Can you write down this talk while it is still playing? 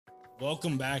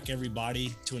Welcome back,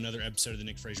 everybody, to another episode of the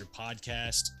Nick Frazier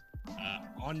podcast.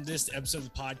 On this episode of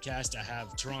the podcast, I have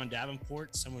Turron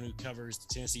Davenport, someone who covers the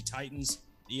Tennessee Titans,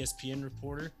 ESPN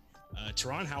reporter.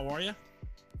 Turron, how are you?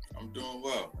 I'm doing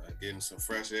well. Getting some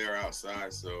fresh air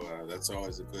outside, so that's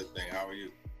always a good thing. How are you?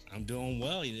 I'm doing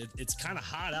well. It's kind of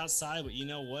hot outside, but you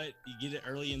know what? You get it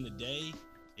early in the day.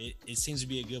 It seems to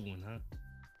be a good one, huh?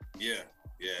 Yeah,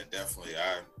 definitely.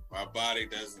 My body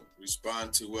doesn't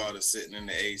respond too well to sitting in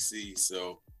the AC,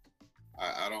 so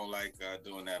I don't like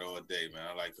doing that all day, man.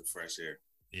 I like the fresh air.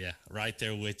 Yeah, right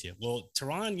there with you. Well,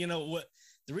 Turron, you know what?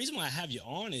 The reason why I have you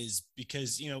on is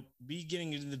because, me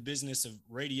getting into the business of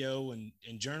radio and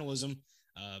journalism,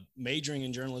 majoring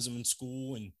in journalism in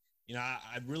school. And,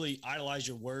 I really idolize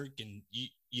your work, and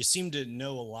you seem to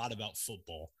know a lot about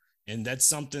football. And that's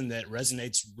something that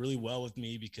resonates really well with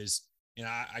me because,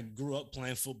 I grew up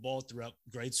playing football throughout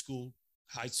grade school,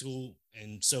 high school,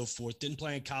 and so forth. Didn't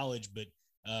play in college, but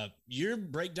your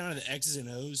breakdown of the X's and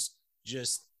O's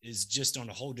is just on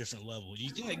a whole different level. Do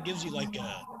you think that gives you like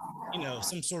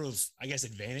some sort of, I guess,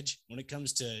 advantage when it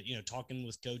comes to, talking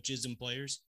with coaches and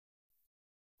players?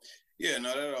 Yeah,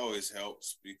 no, that always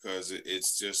helps because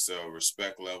it's just a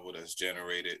respect level that's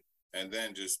generated. And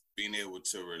then just being able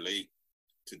to relate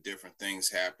to different things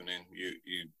happening,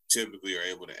 you typically are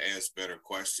able to ask better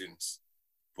questions.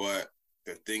 But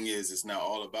the thing is, it's not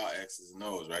all about X's and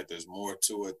O's, right? There's more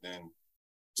to it than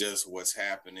just what's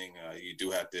happening. You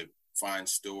do have to find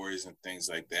stories and things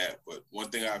like that. But one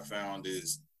thing I found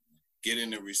is getting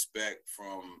the respect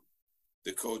from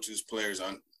the coaches, players,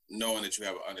 knowing that you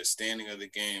have an understanding of the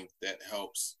game, that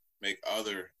helps make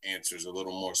other answers a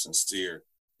little more sincere,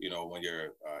 when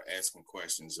you're asking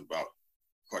questions about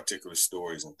particular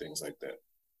stories and things like that.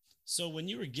 So when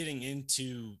you were getting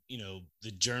into,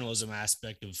 the journalism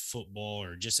aspect of football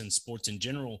or just in sports in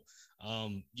general,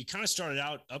 you kind of started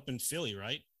out up in Philly,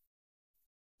 right?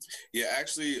 Yeah,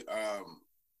 actually,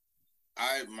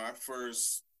 my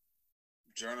first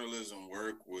journalism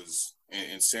work was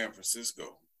in San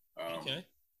Francisco. Okay.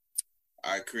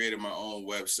 I created my own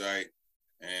website,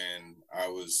 and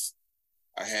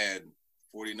I had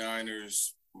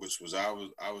 49ers, which was I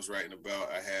was writing about.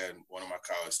 I had one of my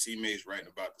college teammates writing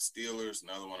about the Steelers,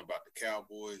 another one about the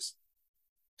Cowboys.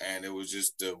 And it was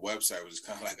just, the website was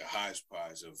kind of like a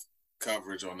hodgepodge of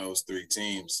coverage on those three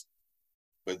teams.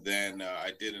 But then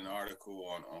I did an article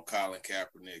on Colin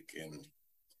Kaepernick, and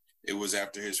it was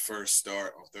after his first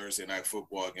start on Thursday Night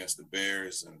Football against the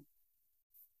Bears. And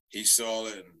he saw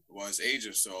it, and his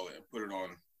agent saw it and put it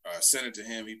on, sent it to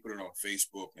him. He put it on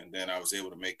Facebook. And then I was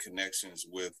able to make connections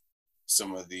with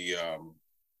some of the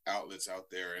outlets out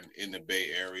there in the Bay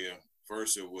Area.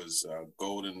 First, it was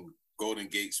Golden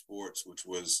Gate Sports, which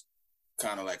was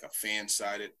kind of like a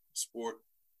fan-sided sport,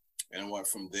 and went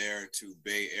from there to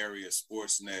Bay Area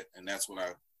Sportsnet, and that's when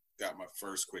I got my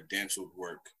first credentialed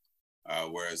work,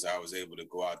 whereas I was able to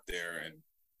go out there and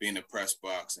be in the press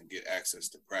box and get access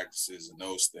to practices and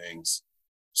those things.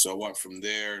 So I went from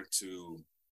there to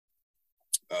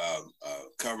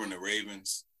covering the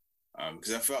Ravens,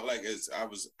 because I felt like I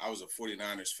was a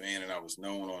 49ers fan, and I was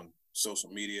known on social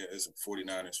media as a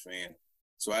 49ers fan.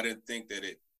 So I didn't think that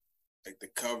the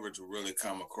coverage would really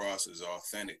come across as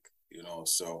authentic,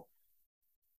 So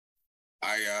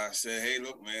I said, hey,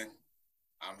 look, man,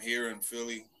 I'm here in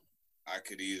Philly. I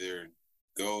could either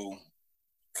go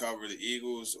cover the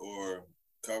Eagles or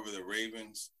cover the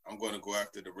Ravens. I'm going to go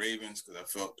after the Ravens because I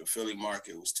felt the Philly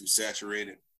market was too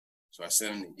saturated. So I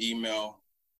sent an email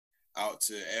out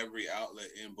to every outlet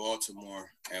in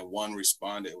Baltimore, and one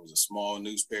responded. It was a small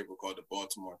newspaper called the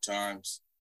Baltimore Times.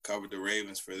 Covered the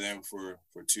Ravens for them for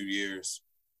 2 years.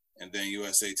 And then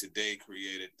USA Today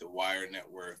created the Wire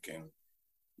Network, and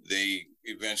they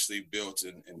eventually built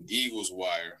an Eagles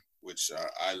Wire, which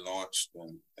I launched.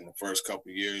 And in the first couple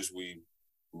of years, we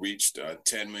reached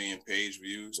 10 million page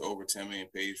views, over 10 million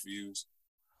page views.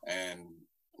 And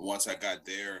once I got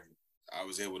there, I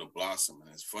was able to blossom.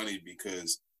 And it's funny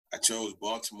because I chose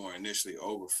Baltimore initially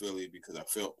over Philly because I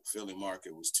felt the Philly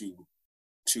market was too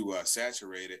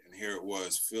saturated. And here it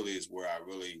was, Philly is where I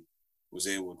really was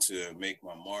able to make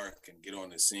my mark and get on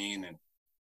the scene. And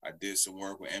I did some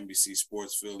work with NBC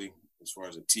Sports Philly as far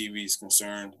as the TV is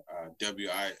concerned,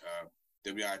 WIP,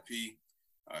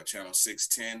 channel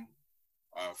 610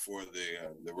 for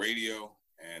the radio.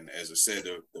 And as I said,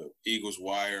 the Eagles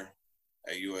Wire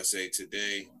at USA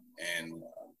Today. And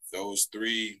those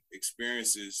three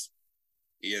experiences,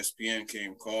 ESPN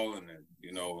came calling, and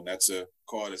and that's a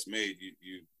call that's made.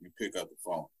 You pick up the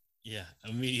phone. Yeah,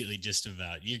 immediately, just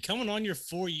about. You're coming on your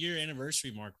 4-year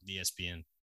anniversary mark with ESPN.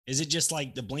 Is it just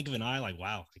like the blink of an eye? Like,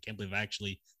 wow, I can't believe I've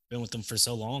actually been with them for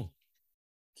so long.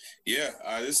 Yeah,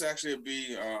 this actually will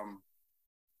be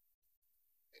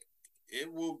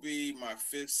it will be my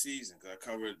fifth season because I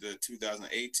covered the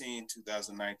 2018,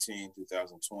 2019,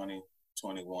 2020,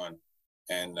 21,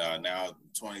 and now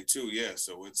 22. Yeah,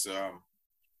 so it's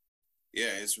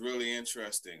yeah, it's really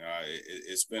interesting.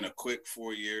 It's been a quick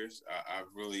 4 years. I've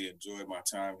really enjoyed my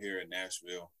time here in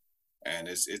Nashville, and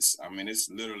it's I mean it's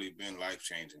literally been life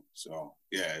changing. So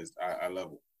yeah, I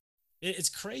love it. It's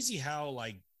crazy how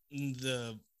like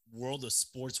the world of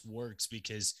sports works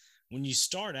because when you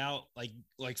start out,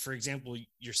 like for example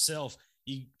yourself,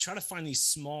 you try to find these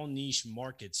small niche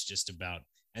markets just about,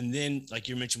 and then like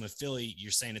you mentioned with Philly,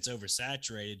 you're saying it's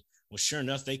oversaturated. Well, sure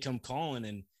enough, they come calling,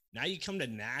 and now you come to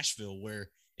Nashville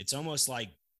where it's almost like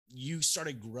you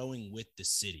started growing with the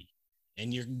city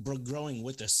and you're growing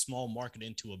with a small market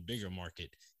into a bigger market.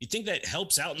 You think that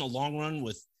helps out in the long run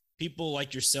with people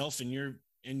like yourself and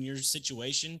your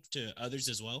situation to others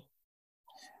as well?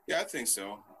 Yeah, I think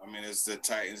so. I mean, as the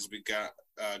Titans began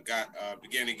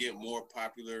to get more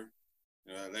popular,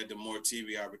 it led to more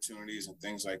TV opportunities and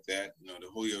things like that. The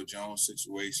Julio Jones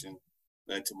situation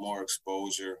led to more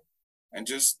exposure, and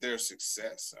just their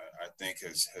success, I think,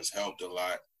 has helped a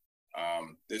lot.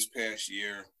 This past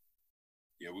year,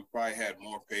 yeah, we probably had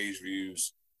more page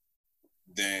views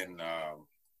than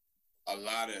a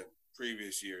lot of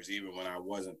previous years, even when I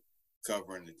wasn't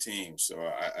covering the team. So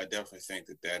I definitely think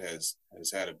that has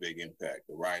had a big impact.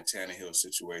 The Ryan Tannehill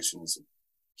situation is a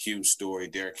huge story.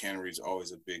 Derrick Henry is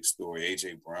always a big story.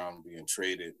 AJ Brown being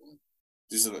traded. And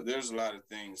there's a lot of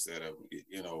things that have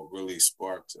really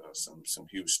sparked some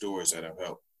huge stories that have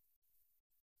helped.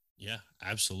 Yeah,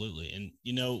 absolutely. And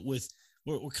with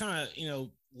we're kind of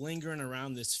lingering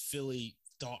around this Philly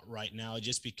thought right now,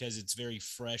 just because it's very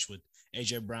fresh with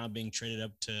AJ Brown being traded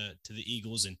up to the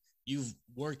Eagles, and you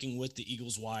working with the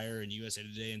Eagles Wire and USA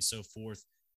Today and so forth.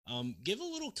 Give a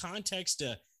little context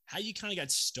to how you kind of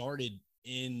got started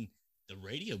in the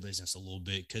radio business a little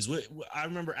bit, because I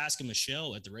remember asking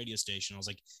Michelle at the radio station. I was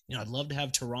like, I'd love to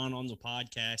have Turron on the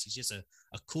podcast. He's just a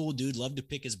cool dude. Love to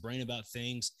pick his brain about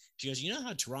things. She goes, you know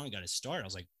how Turron got his start? I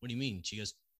was like, what do you mean? She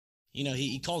goes,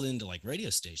 he called into like radio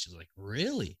stations. Like,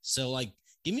 really? So like,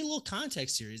 give me a little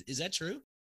context here. Is that true?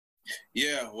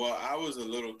 Yeah, well, I was a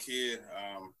little kid.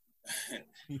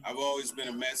 I've always been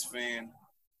a Mets fan,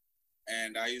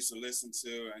 and I used to listen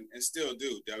to and still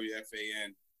do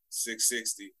WFAN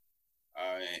 660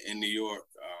 in New York.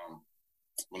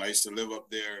 When I used to live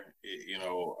up there,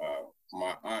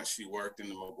 my aunt, she worked in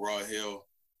the McGraw-Hill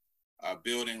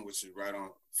building, which is right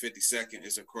on 52nd.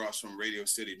 It's across from Radio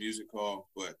City Music Hall.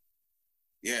 But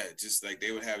yeah, just like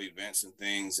they would have events and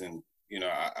things, and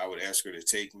I would ask her to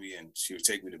take me, and she would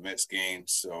take me to Mets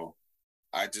games. So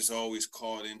I just always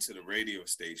called into the radio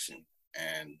station,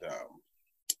 and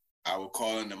I would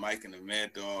call in the Mike and the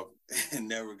Mad Dog and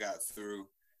never got through.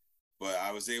 But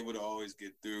I was able to always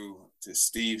get through to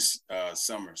Steve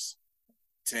Summers,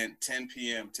 10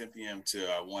 p.m. to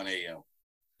 1 a.m.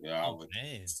 I Oh would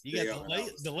man, you stay got up, and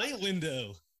the late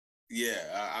window. yeah,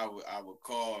 I would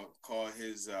call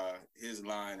his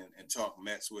line and talk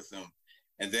Mets with him,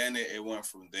 and then it went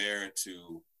from there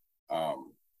to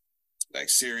like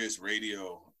Sirius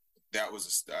Radio. That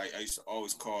was I used to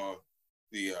always call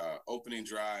the opening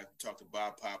drive, talk to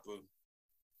Bob Papa,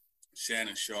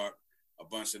 Shannon Sharp, a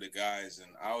bunch of the guys,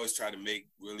 and I always try to make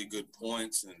really good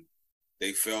points, and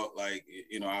they felt like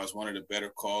I was one of the better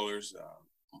callers,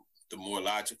 the more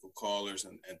logical callers,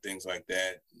 and things like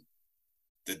that.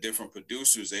 The different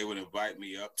producers, they would invite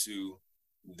me up to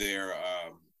their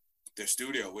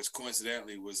studio, which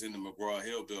coincidentally was in the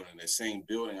McGraw-Hill building, the same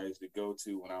building I used to go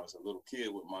to when I was a little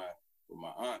kid with my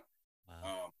aunt.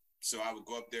 Wow. So I would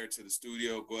go up there to the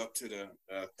studio, go up to the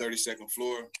 32nd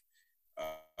floor,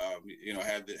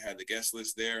 had the guest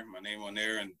list there, my name on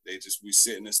there, and we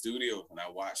sit in the studio, and I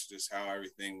watched just how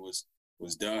everything was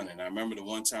done. And I remember the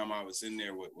one time I was in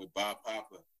there with Bob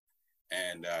Papa,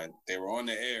 and they were on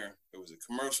the air. It was a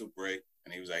commercial break,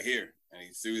 and he was like, "Here," and he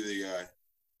threw the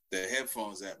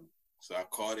headphones at me. So I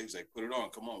called him. He was like, "Put it on.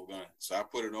 Come on, we're going." So I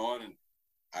put it on, and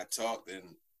I talked,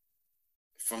 and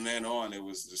from then on, it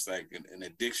was just like an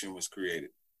addiction was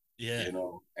created. Yeah.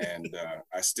 And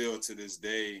I still to this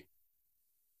day,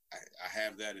 I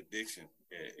have that addiction.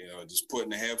 Just putting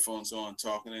the headphones on,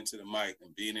 talking into the mic,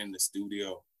 and being in the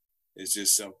studio is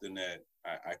just something that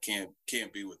I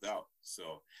can't be without.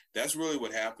 So that's really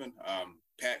what happened.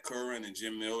 Pat Curran and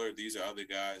Jim Miller, these are other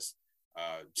guys.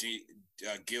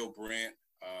 Gil Brandt,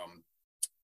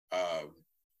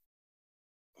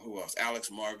 who else? Alex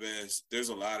Marvez. There's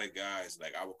a lot of guys,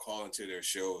 like I would call into their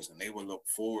shows and they would look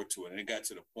forward to it. And it got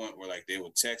to the point where like they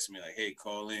would text me like, "Hey,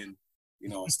 call in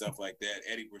and stuff like that.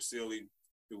 Eddie Brasili,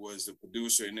 who was the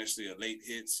producer initially of Late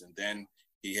Hits, and then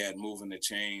he had Moving the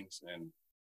Chains. And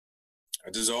I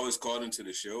just always called into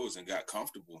the shows and got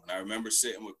comfortable. And I remember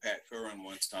sitting with Pat Turron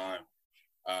one time.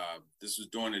 This was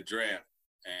during the draft,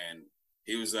 and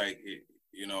he was like,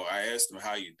 I asked him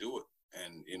how you do it.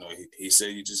 And, he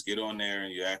said, you just get on there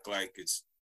and you act like it's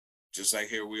just like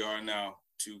here we are now,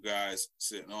 two guys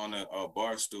sitting on a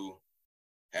bar stool,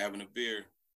 having a beer,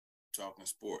 talking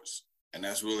sports. And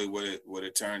that's really what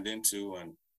it turned into.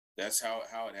 And that's how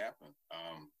it happened.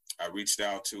 I reached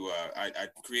out to, I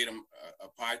created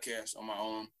a podcast on my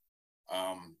own,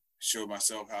 showed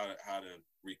myself how to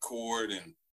record,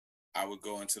 and I would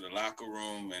go into the locker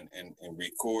room and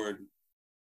record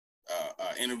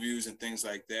interviews and things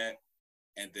like that.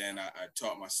 And then I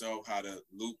taught myself how to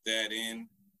loop that in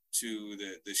to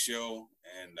the show.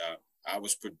 And I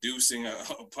was producing a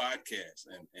podcast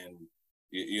and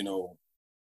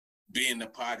being the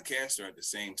podcaster at the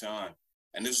same time.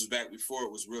 And this was back before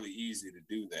it was really easy to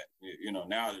do that.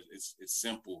 Now it's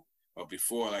simple. But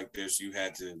before, like this, you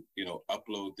had to,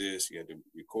 upload this, you had to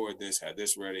record this, have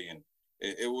this ready. And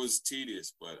it was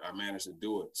tedious, but I managed to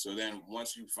do it. So then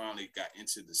once you finally got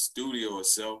into the studio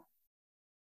itself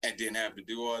and didn't have to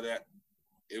do all that,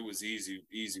 it was easy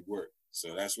work.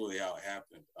 So that's really how it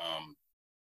happened.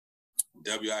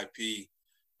 WIP,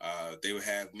 they would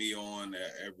have me on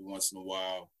every once in a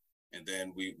while. And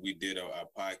then we did a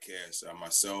podcast,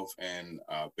 myself and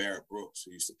Barrett Brooks,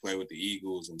 who used to play with the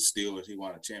Eagles and Steelers. He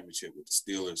won a championship with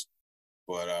the Steelers.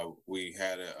 But we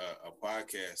had a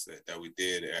podcast that we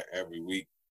did every week,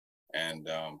 and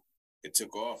it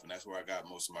took off, and that's where I got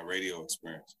most of my radio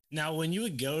experience. Now, when you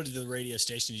would go to the radio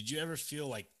station, did you ever feel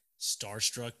like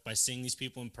starstruck by seeing these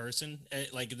people in person,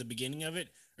 like at the beginning of it?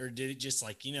 Or did it just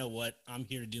like, you know what, I'm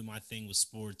here to do my thing with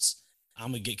sports,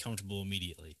 I'm going to get comfortable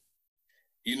immediately?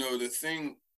 The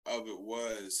thing of it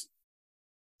was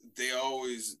they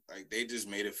always, they just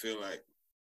made it feel like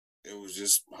it was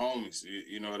just homies.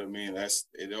 You know what I mean?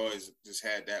 It always just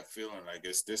had that feeling like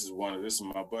this is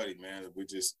my buddy, man. We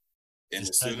just in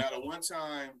the studio. Now, the one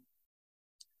time,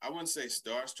 I wouldn't say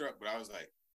starstruck, but I was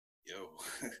like, yo,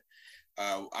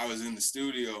 I was in the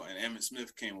studio and Emmitt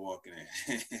Smith came walking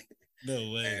in.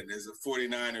 No way. And as a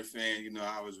 49er fan,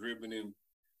 I was ribbing him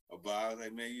about, I was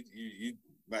like, man, you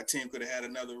my team could have had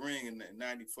another ring in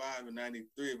 95 and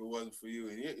 93 if it wasn't for you.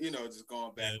 And, just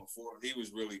going back and forth. He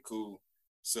was really cool.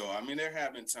 So, I mean, there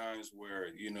have been times where,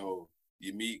 you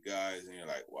meet guys and you're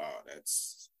like, wow,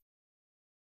 that's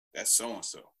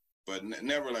so-and-so. But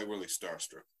never, really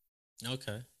starstruck.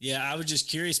 Okay. Yeah, I was just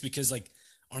curious because,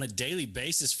 on a daily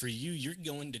basis for you, you're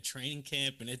going to training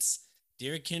camp and it's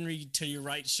Derrick Henry to your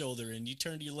right shoulder and you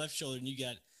turn to your left shoulder and you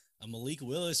got a Malik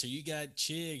Willis or you got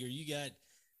Chig or you got,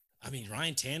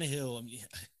 Ryan Tannehill.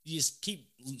 You just keep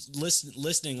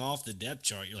listening off the depth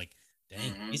chart. You're like,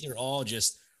 dang, these are all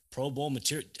just Pro Bowl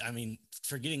material.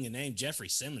 Forgetting the name Jeffrey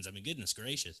Simmons. Goodness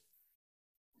gracious.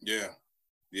 Yeah.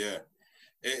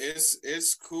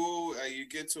 It's cool. You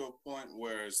get to a point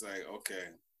where it's like, okay,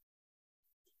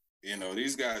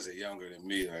 these guys are younger than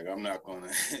me. Like, I'm not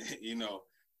gonna,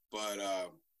 but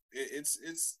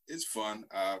it's fun.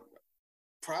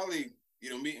 Probably,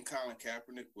 meeting Colin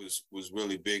Kaepernick was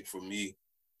really big for me,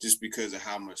 just because of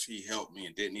how much he helped me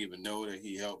and didn't even know that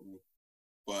he helped me.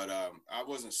 But I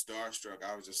wasn't starstruck.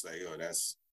 I was just like, yo,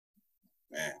 that's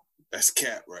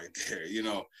Cap right there,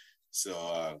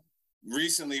 So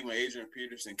recently, when Adrian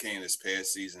Peterson came this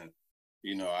past season,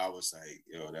 I was like,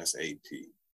 yo, that's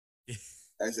AP.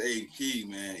 That's AP,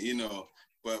 man,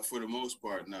 But for the most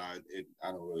part, no,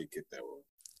 I don't really get that way.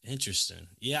 Interesting.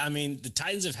 Yeah, the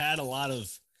Titans have had a lot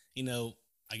of,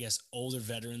 I guess older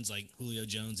veterans like Julio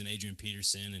Jones and Adrian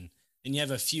Peterson, and you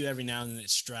have a few every now and then that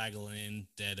straggle in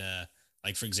that,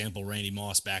 like, for example, Randy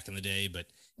Moss back in the day. But,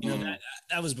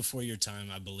 that was before your time,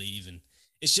 I believe. And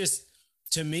it's just,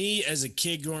 to me, as a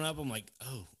kid growing up, I'm like,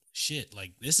 oh, shit,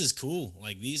 this is cool.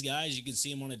 These guys, you can see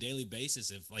them on a daily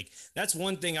basis. That's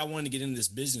one thing I wanted to get into this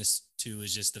business to,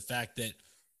 is just the fact that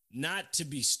not to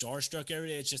be starstruck every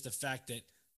day. It's just the fact that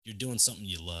you're doing something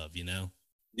you love,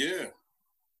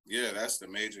 Yeah, that's the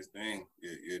major thing.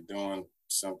 You're doing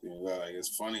something you love.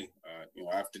 It's funny.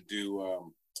 I have to do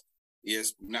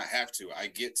I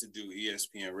get to do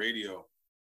ESPN radio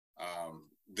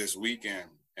this weekend,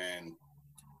 and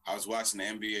I was watching the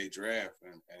NBA draft,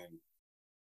 and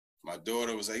my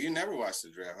daughter was like, you never watched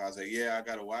the draft. I was like, yeah, I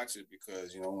got to watch it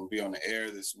because, I'm going to be on the air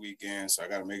this weekend, so I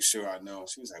got to make sure I know.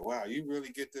 She was like, wow, you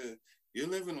really you're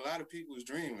living a lot of people's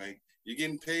dream. You're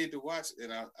getting paid to watch it.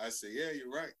 And I said, yeah,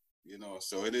 you're right.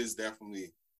 So it is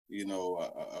definitely,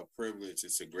 a privilege.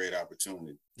 It's a great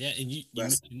opportunity. Yeah, and you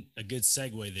mentioned a good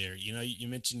segue there. You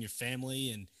mentioned your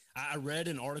family, and I read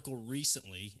an article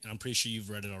recently, and I'm pretty sure you've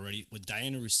read it already, with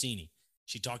Diana Rossini.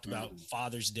 She talked about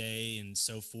Father's Day and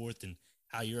so forth, and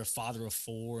how you're a father of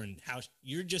four, and how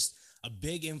you're just a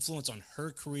big influence on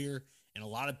her career and a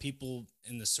lot of people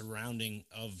in the surrounding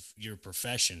of your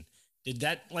profession. Did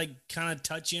that like kind of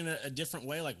touch you in a different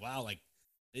way? Like, wow, like,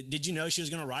 did you know she was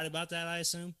going to write about that, I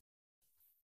assume?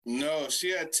 No,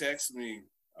 she had texted me,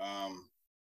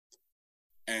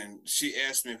 and she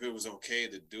asked me if it was okay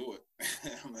to do it.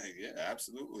 I'm like, yeah,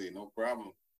 absolutely, no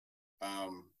problem.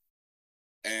 Um,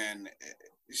 and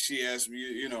she asked me,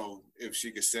 if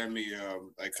she could send me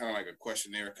like kind of like a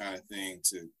questionnaire kind of thing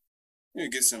to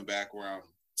get some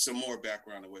more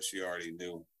background of what she already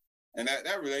knew. And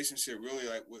that relationship really,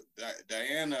 like with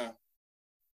Diana,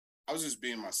 I was just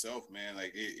being myself, man.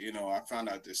 Like, I found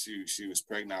out that she was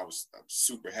pregnant. I was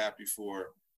super happy for her.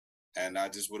 And I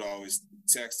just would always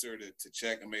text her to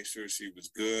check and make sure she was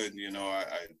good. I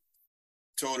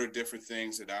told her different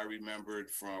things that I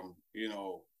remembered from,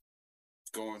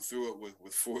 going through it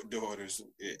with four daughters.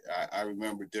 I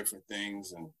remember different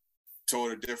things, and told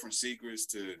her different secrets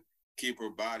to keep her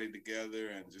body together,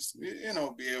 and just,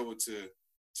 be able to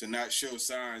not show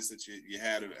signs that you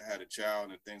had a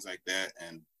child and things like that.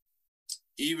 And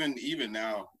even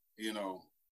now,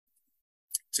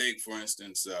 take for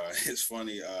instance, it's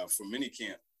funny, for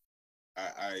minicamp,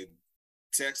 I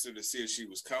texted her to see if she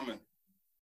was coming,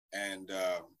 and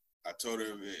I told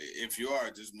her, if you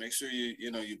are, just make sure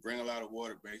you bring a lot of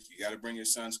water, babe. You got to bring your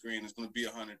sunscreen. It's going to be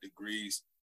 100 degrees,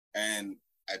 and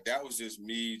that was just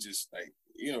me, just like,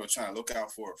 trying to look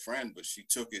out for a friend. But she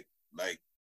took it like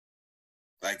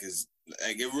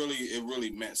it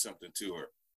really meant something to her.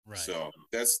 Right. So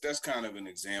that's kind of an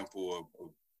example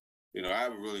of I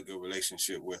have a really good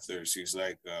relationship with her. She's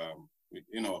like, a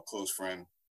close friend.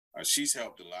 She's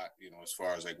helped a lot, as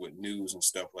far as like with news and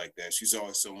stuff like that. She's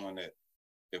always someone that,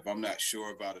 if I'm not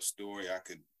sure about a story, I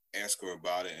could ask her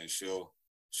about it, and she'll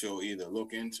either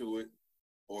look into it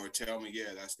or tell me,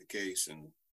 yeah, that's the case. And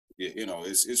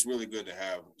it's really good to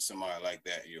have somebody like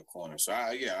that in your corner. So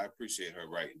I appreciate her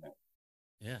writing that.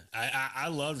 Yeah, I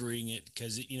loved reading it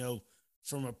because,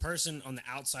 from a person on the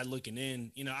outside looking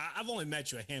in, I've only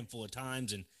met you a handful of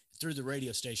times and through the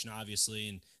radio station, obviously.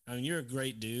 And I mean, you're a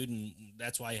great dude, and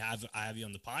that's why I have you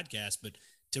on the podcast. But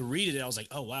to read it, I was like,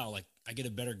 oh, wow, like I get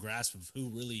a better grasp of who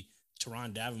really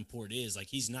Turron Davenport is. Like,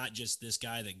 he's not just this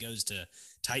guy that goes to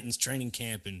Titans training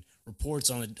camp and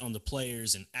reports on the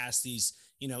players and asks these,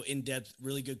 in-depth,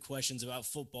 really good questions about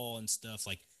football and stuff.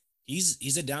 Like,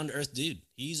 he's a down to earth dude.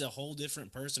 He's a whole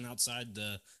different person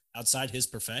outside his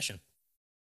profession.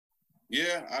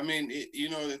 Yeah, I mean,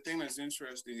 the thing that's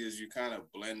interesting is you kind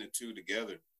of blend the two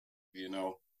together, and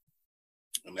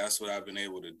that's what I've been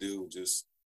able to do. Just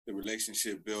the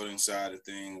relationship building side of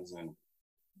things, and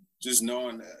just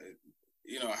knowing,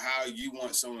 how you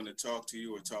want someone to talk to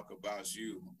you or talk about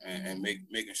you, and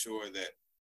making sure that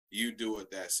you do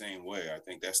it that same way. I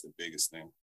think that's the biggest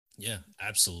thing. Yeah,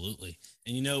 absolutely.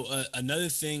 And, another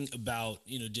thing about,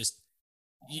 just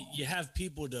you have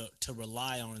people to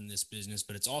rely on in this business,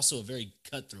 but it's also a very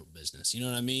cutthroat business. You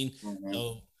know what I mean? Mm-hmm.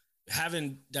 So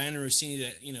having Diana Rossini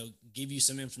that, give you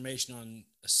some information on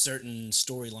a certain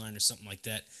storyline or something like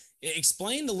that, it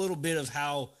explained a little bit of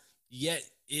how, yet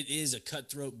it is a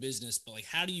cutthroat business, but like,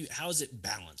 how is it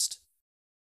balanced?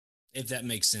 If that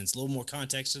makes sense, a little more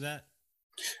context to that.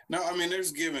 No, I mean,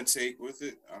 there's give and take with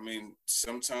it. I mean,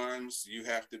 sometimes you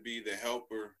have to be the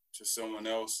helper to someone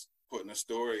else putting a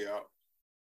story out.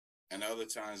 And other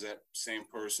times that same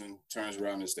person turns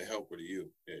around as the helper to you.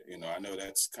 I know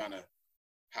that's kind of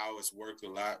how it's worked a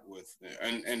lot with,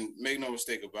 and make no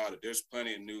mistake about it, there's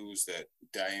plenty of news that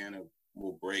Diana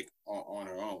will break on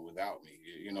her own without me.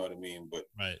 You know what I mean? But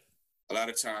right. A lot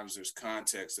of times there's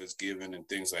context that's given and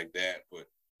things like that. But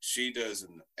she does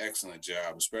an excellent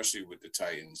job, especially with the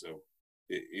Titans, of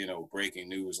breaking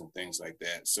news and things like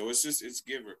that. So it's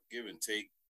give and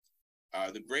take.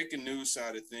 The breaking news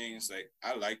side of things, like,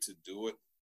 I like to do it.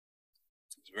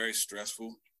 It's very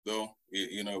stressful though,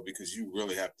 because you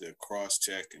really have to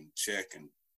cross-check and check, and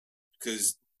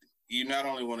because you not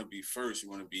only want to be first, you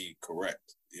want to be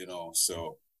correct,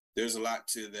 so there's a lot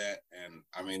to that. And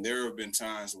I mean, there have been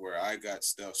times where I got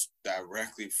stuff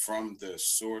directly from the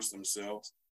source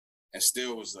themselves and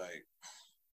still was like,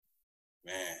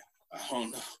 man, I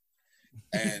don't know.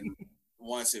 And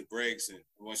once you break it,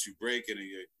 and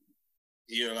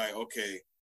you're like, okay,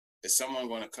 is someone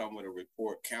going to come with a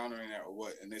report countering that or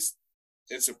what? And it's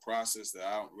a process that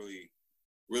I don't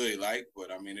really like,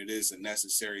 but I mean, it is a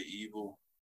necessary evil.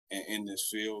 in this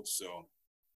field. So,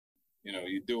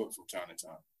 you do it from time to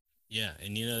time. Yeah,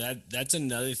 and that's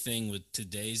another thing with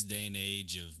today's day and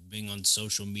age of being on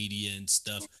social media and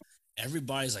stuff.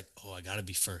 Everybody's like, "Oh, I gotta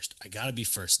be first. I gotta be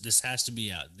first. This has to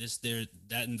be out. This, there,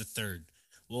 that, and the third."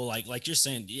 Well, like you're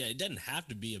saying, yeah, it doesn't have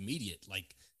to be immediate.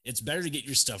 Like it's better to get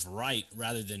your stuff right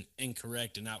rather than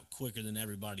incorrect and out quicker than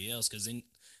everybody else. Because then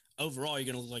overall,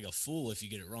 you're gonna look like a fool if you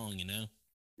get it wrong.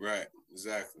 Right.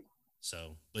 Exactly.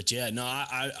 So, but yeah, no,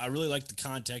 I really like the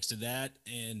context of that,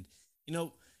 and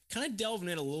kind of delving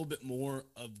in a little bit more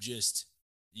of just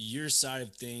your side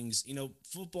of things.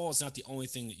 Football is not the only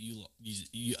thing that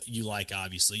you like.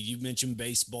 Obviously, you mentioned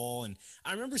baseball, and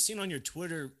I remember seeing on your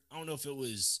Twitter. I don't know if it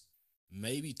was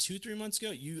maybe 2-3 months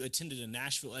ago. You attended a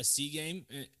Nashville SC game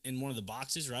in one of the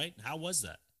boxes, right? How was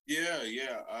that? Yeah,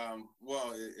 yeah.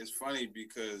 Well, it's funny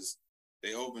because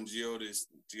they opened Geodis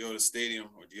Stadium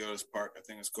or Geodis Park, I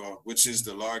think it's called, which is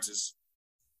the largest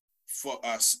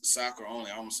soccer only.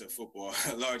 I almost said football.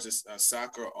 Largest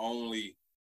soccer only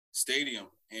stadium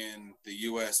in the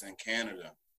U.S. and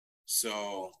Canada.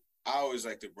 So I always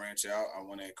like to branch out. I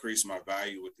want to increase my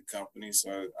value with the company.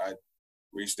 So I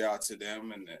reached out to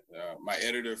them and my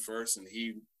editor first, and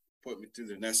he put me through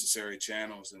the necessary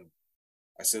channels. And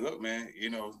I said, look, man,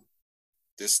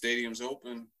 this stadium's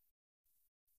open.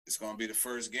 It's going to be the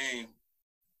first game.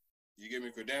 You give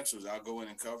me credentials, I'll go in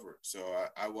and cover it. So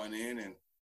I went in and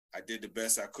I did the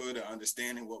best I could at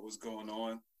understanding what was going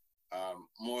on.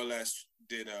 More or less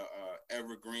did a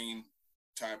evergreen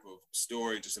type of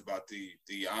story just about the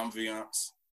ambiance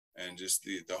and just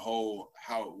the whole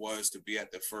how it was to be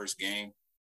at the first game.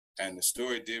 And the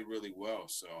story did really well.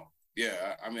 So,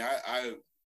 yeah, I mean,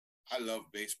 I love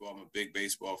baseball. I'm a big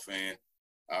baseball fan.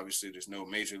 Obviously, there's no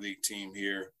major league team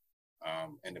here.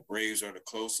 And the Braves are the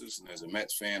closest. And as a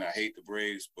Mets fan, I hate the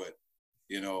Braves. But,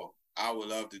 I would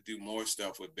love to do more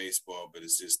stuff with baseball. But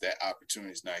it's just that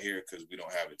opportunity's not here because we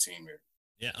don't have a team here.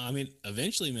 Yeah, I mean,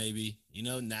 eventually maybe,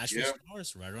 Nashville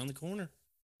Stars right around the corner.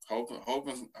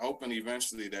 Hoping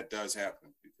eventually that does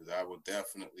happen because I would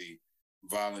definitely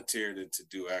volunteer to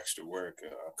do extra work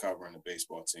covering the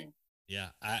baseball team. Yeah,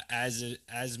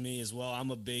 as me as well. I'm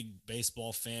a big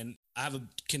baseball fan. I have a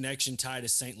connection tied to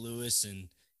St. Louis, and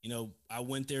I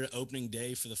went there to opening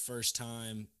day for the first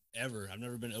time ever. I've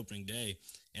never been to opening day,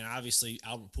 and obviously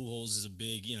Albert Pujols is a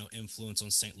big influence on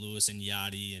St. Louis and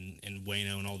Yachty and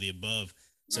Waino and all the above.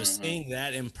 So seeing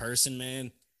that in person,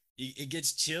 man, it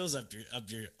gets chills up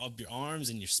your arms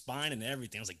and your spine and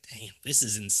everything. I was like, damn, this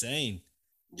is insane.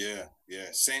 Yeah.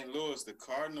 St. Louis, the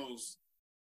Cardinals,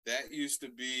 that used to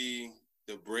be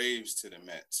the Braves to the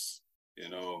Mets.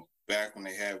 Back when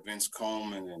they had Vince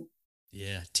Coleman and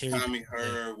Tommy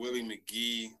Herr, Willie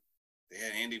McGee. They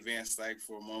had Andy Van Slyke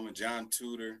for a moment, John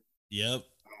Tudor. Yep.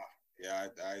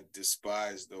 I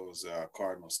despise those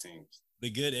Cardinals teams. The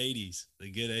good 80s.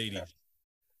 Yeah.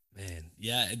 Man,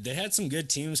 yeah, they had some good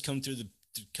teams come through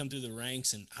the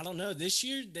ranks, and I don't know, this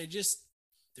year there's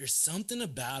something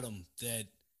about them that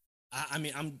I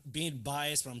mean, I'm being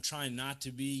biased, but I'm trying not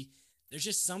to be. There's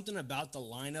just something about the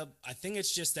lineup. I think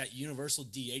it's just that universal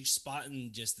DH spot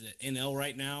in just the NL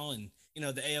right now, and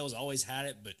the AL's always had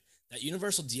it, but that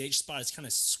universal DH spot is kind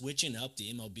of switching up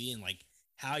the MLB and like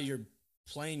how you're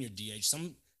playing your DH.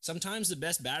 Sometimes the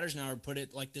best batters now are put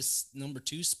at like this number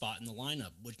 2 spot in the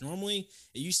lineup, which normally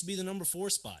it used to be the number 4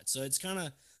 spot. So it's kind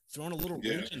of throwing a little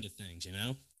wrench into things,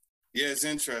 Yeah, it's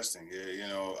interesting.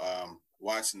 Yeah,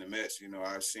 watching the Mets,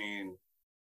 I've seen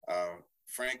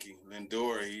Frankie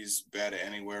Lindor. He's batted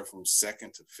anywhere from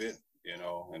 2nd to 5th,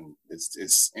 and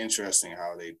it's interesting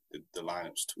how the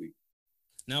lineups tweak.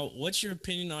 Now, what's your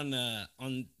opinion on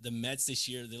the Mets this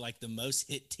year? They're like the most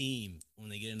hit team when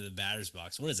they get into the batter's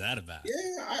box. What is that about?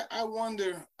 Yeah, I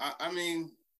wonder. I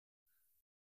mean,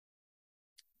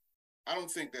 I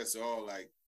don't think that's all like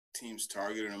teams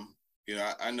targeting them.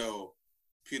 I know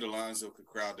Pete Alonso could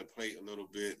crowd the plate a little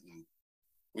bit, and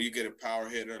when you get a power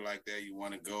hitter like that, you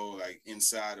want to go like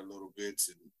inside a little bit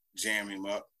to jam him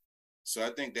up. So I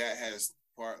think that has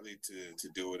partly to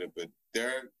do with it. But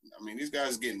these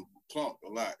guys getting plumped a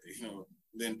lot.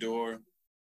 Lindor.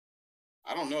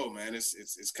 I don't know, man.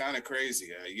 It's kind of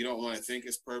crazy. You don't want to think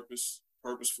it's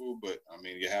purposeful, but I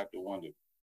mean, you have to wonder.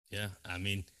 Yeah, I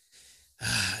mean,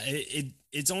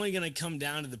 it's only going to come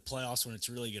down to the playoffs when it's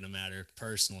really going to matter.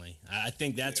 Personally, I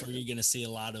think that's where you're going to see a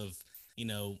lot of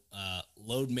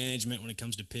load management when it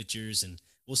comes to pitchers, and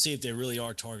we'll see if they really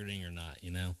are targeting or not.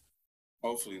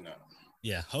 Hopefully not.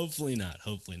 Yeah, hopefully not.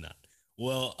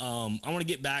 Well, I want to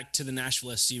get back to the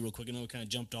Nashville SC real quick. I know we kind of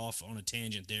jumped off on a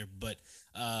tangent there, but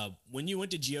when you went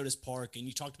to Geodis Park and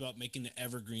you talked about making the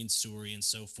evergreen story and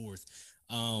so forth,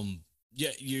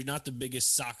 Yeah, you're not the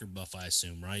biggest soccer buff, I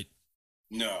assume, right?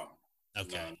 No, no,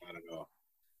 Okay. not at all.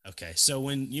 Okay. So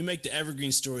when you make the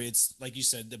Evergreen story, it's like you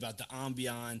said about the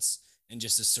ambiance and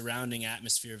just the surrounding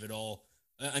atmosphere of it all.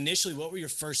 Initially, what were your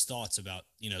first thoughts about,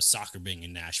 soccer being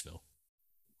in Nashville?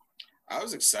 I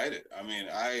was excited. I mean,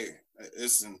 I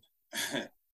listen.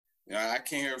 I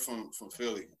came here from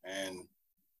Philly, and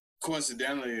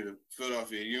coincidentally, the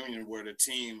Philadelphia Union were the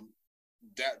team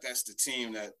that's the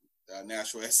team that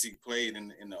Nashville SC played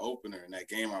in the opener in that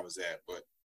game I was at. But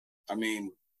I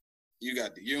mean, you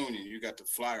got the Union, you got the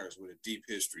Flyers with a deep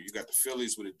history, you got the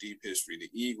Phillies with a deep history,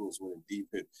 the Eagles with a deep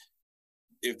history.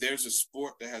 If there's a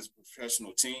sport that has a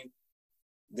professional team,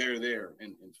 they're there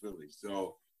in Philly.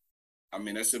 So I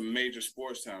mean, that's a major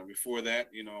sports town. Before that,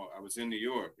 I was in New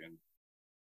York, and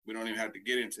we don't even have to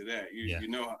get into that. Yeah. You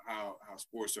know how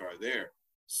sports are there.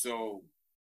 So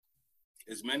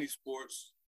as many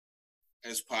sports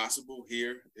as possible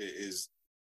here is,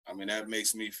 I mean, that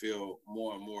makes me feel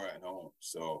more and more at home.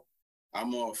 So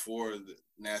I'm all for the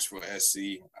Nashville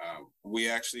SC. We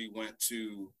actually went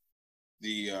to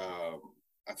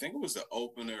I think it was the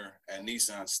opener at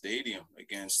Nissan Stadium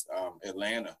against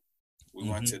Atlanta. We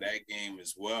went Mm-hmm. to that game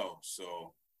as well.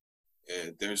 So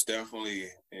there's definitely,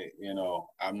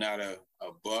 I'm not a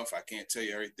buff. I can't tell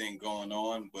you everything going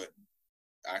on, but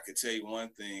I can tell you one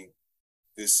thing: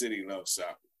 this city loves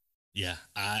soccer. Yeah,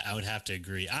 I would have to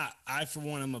agree. I for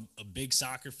one, I'm a big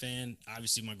soccer fan.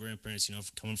 Obviously, my grandparents,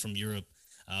 coming from Europe,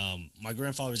 my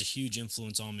grandfather was a huge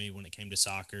influence on me when it came to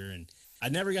soccer, and I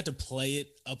never got to play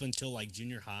it up until like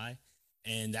junior high,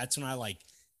 and that's when I like.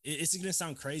 It's gonna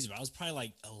sound crazy, but I was probably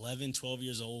like 11, 12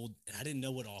 years old, and I didn't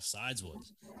know what offsides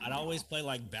was. I'd always play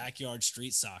like backyard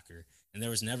street soccer, and there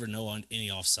was never any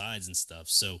offsides and stuff.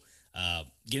 So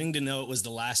getting to know it was the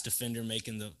last defender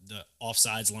making the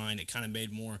offsides line, it kind of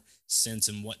made more sense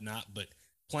and whatnot. But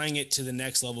playing it to the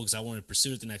next level, because I wanted to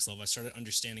pursue it the next level, I started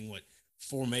understanding what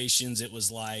formations it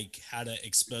was like, how to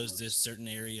expose this certain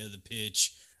area of the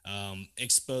pitch,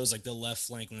 expose like the left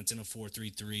flank when it's in a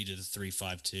 4-3-3 to the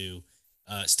 3-5-2,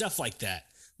 stuff like that.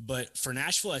 But for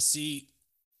Nashville SC,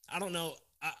 I don't know.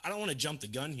 I don't want to jump the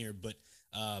gun here, but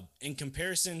in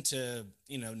comparison to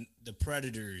the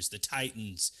Predators, the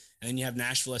Titans, and then you have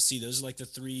Nashville SC. Those are like the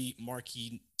three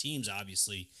marquee teams,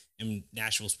 obviously, in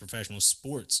Nashville's professional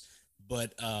sports.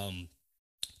 But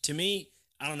to me,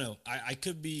 I don't know. I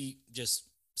could be just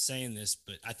saying this,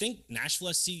 but I think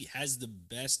Nashville SC has the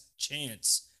best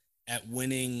chance at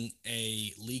winning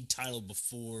a league title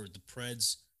before the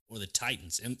Preds or the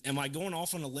Titans. Am I going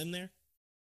off on a limb there?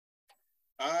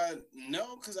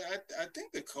 No, because I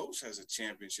think the coach has a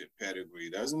championship pedigree,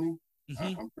 doesn't he?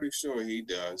 Mm-hmm. I'm pretty sure he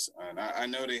does, and I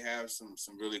know they have some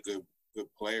really good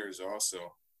players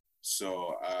also.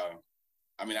 So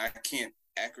I mean, I can't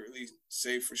accurately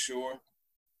say for sure.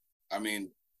 I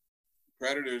mean,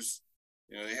 Predators,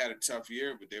 they had a tough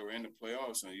year, but they were in the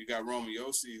playoffs. And you got Roman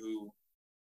Yossi, who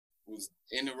was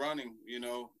in the running.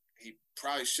 He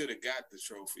probably should have got the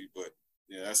trophy, but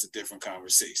that's a different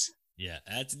conversation. Yeah,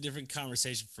 that's a different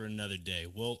conversation for another day.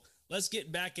 Well, let's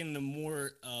get back into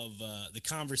more of the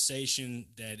conversation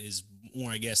that is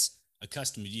more, I guess,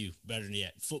 accustomed to you. Better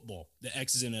yet, football, the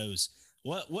X's and O's.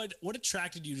 What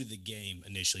attracted you to the game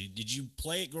initially? Did you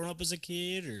play it growing up as a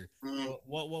kid, or Mm,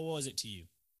 what was it to you?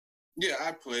 yeah,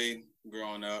 I played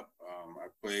growing up. I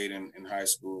played in high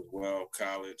school as well,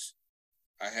 college.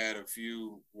 I had a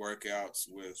few workouts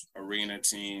with arena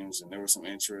teams, and there was some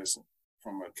interest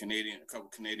from a couple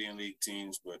Canadian league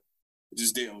teams, but it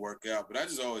just didn't work out. But I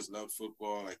just always loved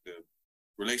football, like the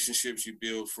relationships you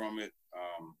build from it.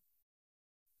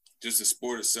 Just the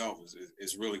sport itself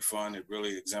is really fun. It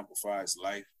really exemplifies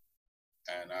life,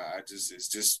 and it's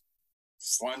just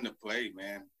fun to play,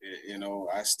 man.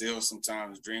 I still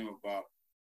sometimes dream about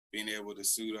being able to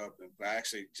suit up, and I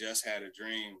actually just had a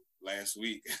dream last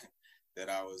week that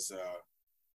I was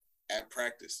at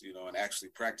practice, and actually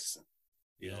practicing,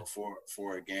 Yeah.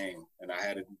 for a game. And I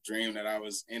had a dream that I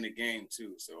was in the game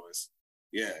too. So it's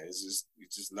just, you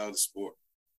just love the sport.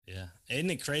 Yeah.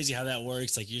 Isn't it crazy how that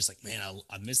works? Like, you're just like, man,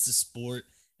 I miss the sport.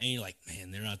 And you're like,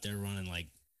 man, they're out there running like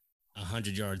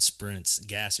 100-yard sprints,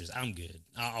 gassers. I'm good.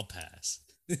 I'll pass.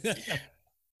 Yeah.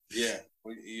 Yeah.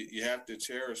 Well, you have to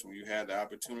cherish when you had the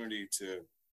opportunity to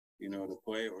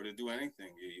play or to do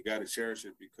anything. You got to cherish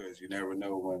it because you never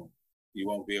know when you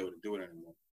won't be able to do it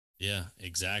anymore. Yeah,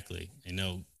 exactly.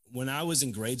 When I was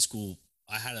in grade school,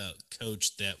 I had a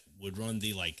coach that would run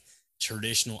the like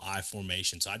traditional I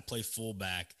formation. So I'd play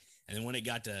fullback. And then when it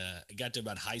got to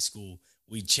about high school,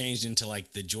 we changed into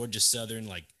like the Georgia Southern,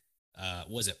 like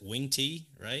was it wing T,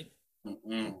 right?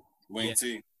 Mm-mm. Wing Yeah.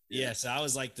 T. Yeah, so I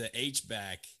was like the H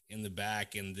back in the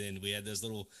back, and then we had those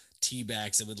little T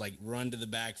backs that would like run to the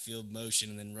backfield motion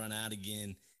and then run out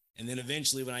again. And then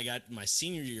eventually, when I got my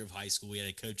senior year of high school, we had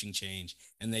a coaching change,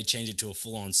 and they changed it to a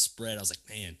full on spread. I was like,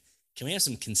 man, can we have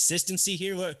some consistency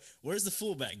here? Where's the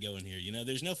fullback going here? You know,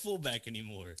 there's no fullback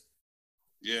anymore.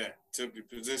 Yeah, took your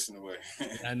position away.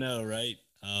 I know, right?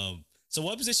 So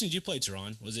what position did you play,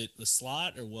 Turron? Was it the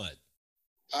slot or what?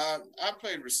 I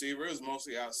played receiver. It was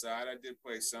mostly outside. I did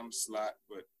play some slot,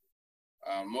 but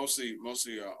mostly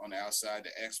on the outside,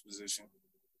 the X position.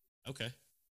 Okay,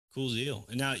 cool deal.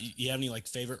 And now you have any like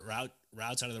favorite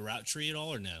routes out of the route tree at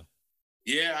all, or no?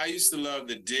 Yeah, I used to love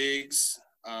the digs,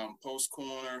 post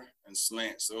corner, and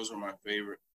slants. Those were my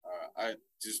favorite. I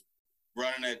just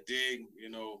running that dig,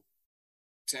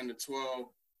 10 to 12,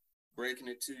 breaking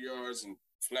it 2 yards and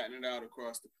flattening it out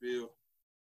across the field.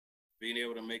 Being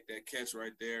able to make that catch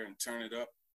right there and turn it up,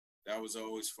 that was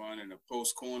always fun. And the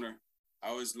post corner, I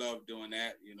always loved doing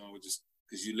that, just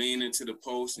because you lean into the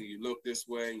post and you look this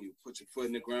way and you put your foot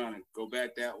in the ground and go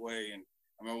back that way. And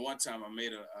I remember one time I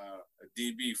made a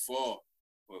DB fall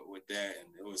with that,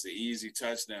 and it was an easy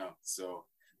touchdown. So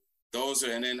those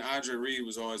are, and then Andre Reed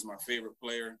was always my favorite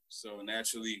player. So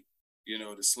naturally,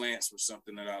 the slants were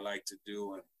something that I like to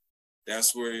do. And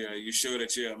that's where you show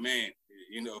that you're a man,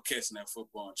 catching that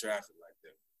football in traffic like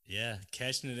that. Yeah,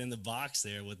 catching it in the box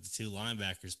there with the two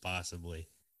linebackers possibly.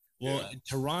 Well, yeah.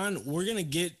 Turron, we're going to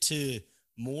get to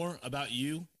more about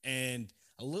you and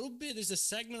a little bit. There's a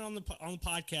segment on the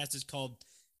podcast. It's called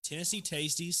Tennessee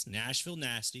Tasties, Nashville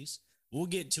Nasties. We'll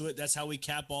get to it. That's how we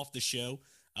cap off the show.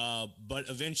 But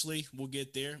eventually we'll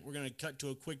get there. We're going to cut to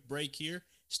a quick break here.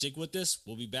 Stick with us.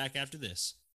 We'll be back after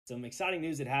this. Some exciting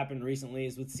news that happened recently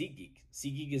is with SeatGeek.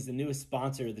 SeatGeek is the newest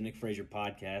sponsor of the Nick Frazier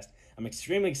podcast. I'm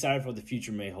extremely excited for what the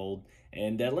future may hold.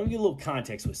 And let me give a little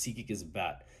context what SeatGeek is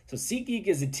about. So SeatGeek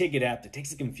is a ticket app that takes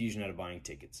the confusion out of buying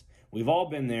tickets. We've all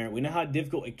been there. We know how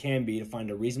difficult it can be to find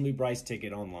a reasonably priced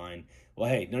ticket online. Well,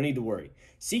 hey, no need to worry.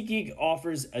 SeatGeek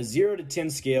offers a 0 to 10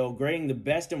 scale, grading the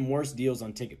best and worst deals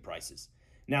on ticket prices.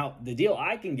 Now, the deal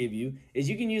I can give you is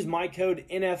you can use my code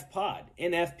NFPOD,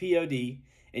 NFPOD,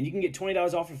 and you can get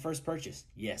 $20 off your first purchase.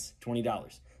 Yes,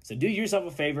 $20. So do yourself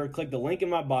a favor, click the link in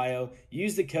my bio,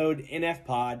 use the code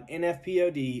NFPOD,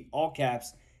 NFPOD, all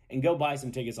caps, and go buy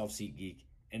some tickets off SeatGeek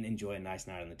and enjoy a nice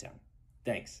night in the town.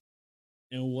 Thanks.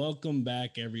 And welcome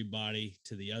back, everybody,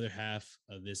 to the other half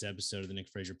of this episode of the Nick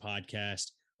Frazier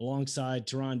podcast, alongside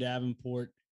Turron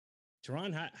Davenport.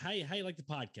 Turron, how you like the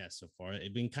podcast so far?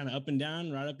 It been kind of up and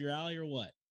down, right up your alley, or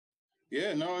what?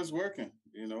 Yeah, no, it's working.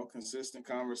 Consistent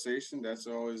conversation. That's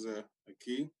always a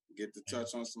key. Get to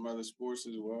touch on some other sports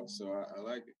as well. So I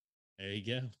like it. There you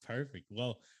go. Perfect.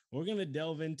 Well, we're going to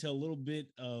delve into a little bit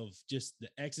of just the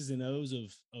X's and O's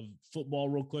of football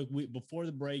real quick. Before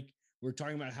the break, we're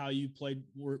talking about how you played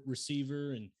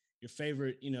receiver and your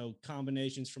favorite,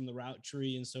 combinations from the route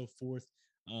tree and so forth.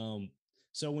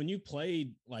 So when you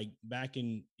played like back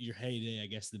in your heyday, I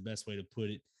guess the best way to put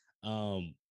it,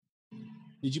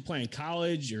 did you play in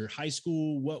college or high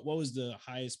school? What was the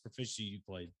highest proficiency you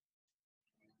played?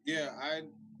 Yeah,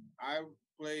 I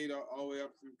played all the way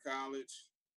up through college.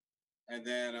 And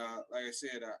then, like I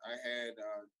said, I had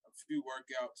a few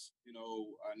workouts,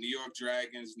 New York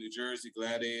Dragons, New Jersey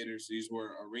Gladiators. These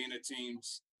were arena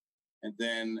teams. And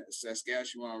then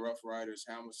Saskatchewan Rough Riders,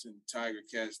 Hamilton Tiger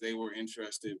Cats, they were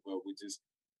interested, but we just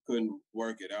couldn't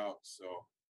work it out. So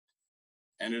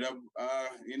ended up,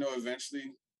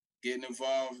 eventually getting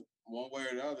involved one way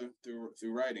or the other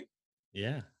through writing.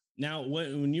 Yeah. Now,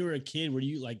 when you were a kid, were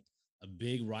you like a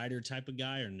big writer type of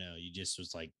guy, or no? You just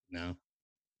was like, no?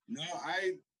 No,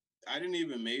 I didn't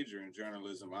even major in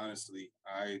journalism, honestly.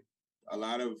 A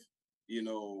lot of,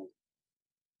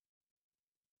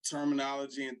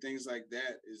 terminology and things like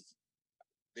that is,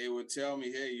 they would tell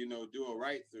me, hey, do a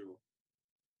write through.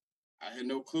 I had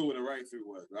no clue what a write through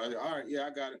was. All right, yeah,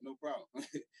 I got it, no problem.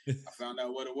 I found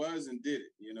out what it was and did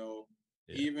it,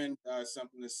 Yeah. Even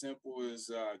something as simple as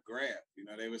graph.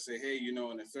 They would say, hey, in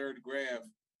the third graph,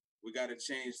 we got to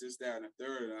change this, that, and the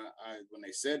third. And I when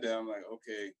they said that, I'm like,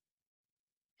 okay,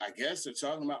 I guess they're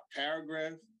talking about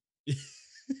paragraph.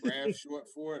 Graph short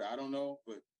for it. I don't know,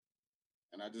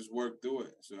 and I just worked through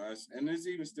it. So and there's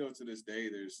even still to this day,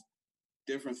 there's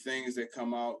different things that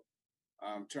come out,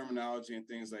 terminology and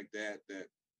things like that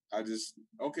I just,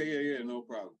 okay, yeah, no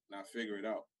problem. And I figure it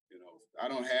out. I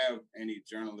don't have any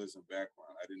journalism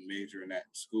background. I didn't major in that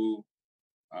in school.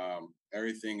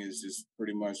 Everything has just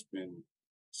pretty much been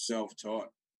self-taught.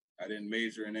 I didn't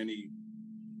major in any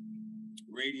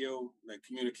radio, like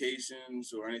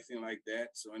communications or anything like that.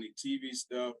 So any TV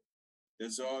stuff,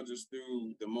 that's all just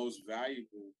through the most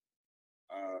valuable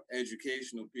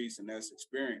educational piece, and that's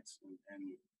experience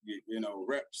and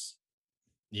reps.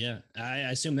 Yeah,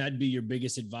 I assume that'd be your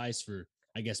biggest advice for,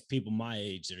 I guess, people my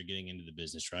age that are getting into the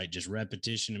business, right? Just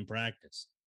repetition and practice.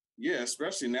 Yeah,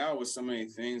 especially now with so many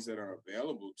things that are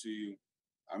available to you.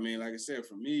 I mean, like I said,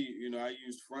 for me, I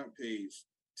used Front Page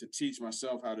to teach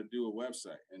myself how to do a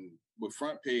website. And with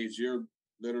Front Page, you're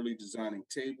literally designing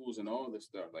tables and all this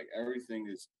stuff. Like everything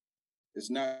is, it's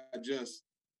not just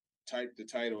type the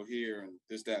title here and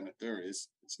this, that, and the third. It's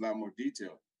a lot more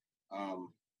detailed.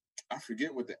 I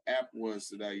forget what the app was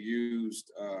that I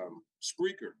used.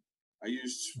 Spreaker. I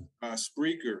used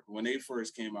Spreaker when they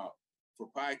first came out for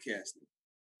podcasting.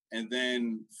 And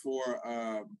then for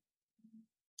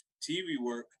TV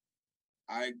work,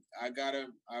 I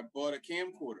bought a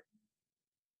camcorder,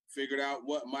 figured out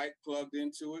what mic plugged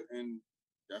into it, and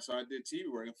that's how I did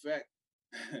TV work. In fact,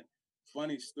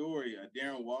 funny story,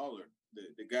 Darren Waller,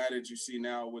 the guy that you see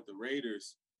now with the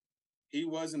Raiders, he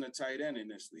wasn't a tight end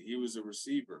initially. He was a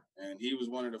receiver, and he was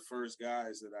one of the first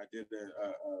guys that I did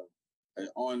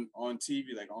on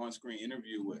TV, like on-screen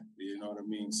interview with. You know what I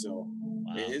mean? So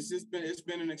wow. It's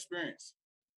been an experience.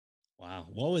 Wow,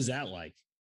 what was that like?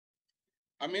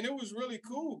 I mean, it was really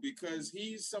cool because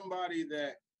he's somebody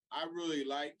that I really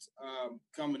liked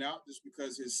coming out just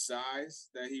because his size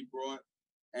that he brought.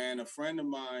 And a friend of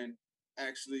mine,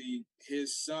 actually,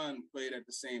 his son played at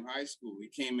the same high school. He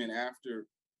came in after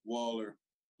Waller,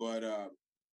 but,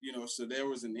 so there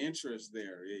was an interest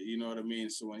there. You know what I mean?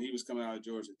 So when he was coming out of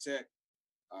Georgia Tech,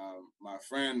 my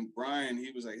friend Brian,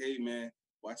 he was like, hey, man,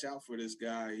 watch out for this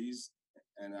guy.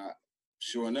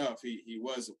 Sure enough, he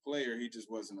was a player. He just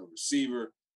wasn't a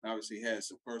receiver. Obviously, he had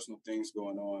some personal things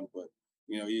going on. But,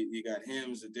 you got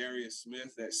him, Zadarius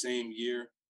Smith, that same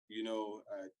year,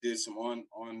 did some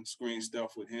on-screen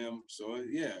stuff with him. So,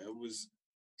 yeah,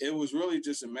 it was really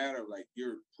just a matter of, like,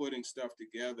 you're putting stuff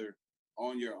together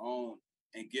on your own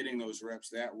and getting those reps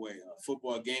that way.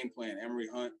 Football game plan, Emory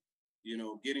Hunt,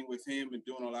 getting with him and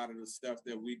doing a lot of the stuff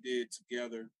that we did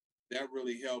together, that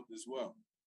really helped as well.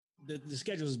 The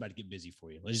schedule is about to get busy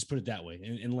for you. Let's just put it that way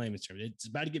in layman's terms. It's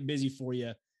about to get busy for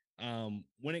you.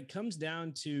 When it comes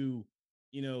down to,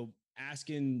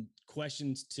 asking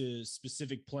questions to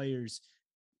specific players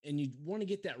and you want to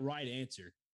get that right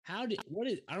answer, I don't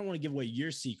want to give away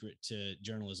your secret to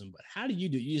journalism, but how do you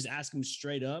do it? You just ask them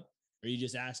straight up, or you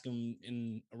just ask them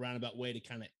in a roundabout way to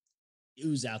kind of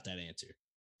ooze out that answer?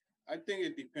 I think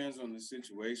it depends on the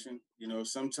situation.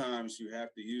 Sometimes you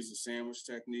have to use the sandwich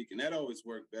technique, and that always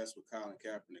worked best with Colin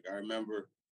Kaepernick. I remember,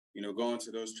 going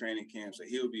to those training camps, and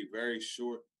he'll be very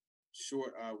short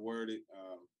worded,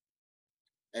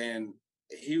 and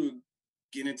he would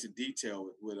get into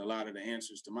detail with a lot of the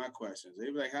answers to my questions.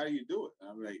 They'd be like, how do you do it? And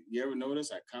I'm like, you ever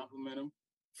notice I compliment them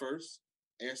first,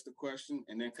 ask the question,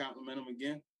 and then compliment them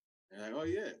again? They're like, oh,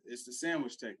 yeah, it's the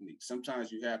sandwich technique. Sometimes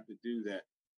you have to do that.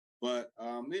 But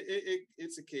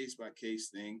it's a case-by-case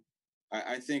thing.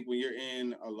 I think when you're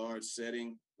in a large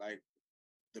setting, like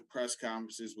the press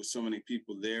conferences with so many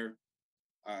people there,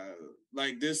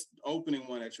 like this opening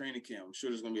one at training camp, I'm sure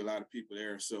there's going to be a lot of people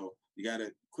there. So you got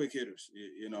to quick hitters,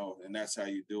 and that's how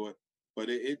you do it. But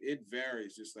it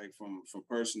varies just like from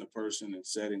person to person and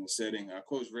setting to setting.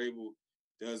 Coach Rabel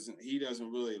doesn't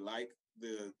really like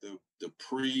the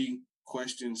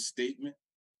pre-question statement.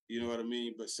 You know what I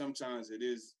mean? But sometimes it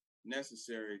is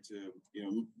necessary to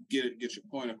get your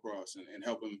point across and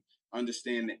help them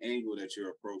understand the angle that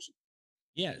you're approaching.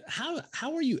 Yeah,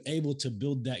 how are you able to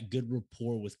build that good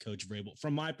rapport with Coach Vrabel?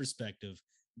 From my perspective,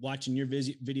 watching your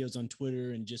videos on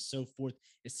Twitter and just so forth,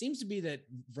 it seems to be that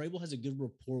Vrabel has a good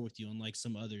rapport with you, unlike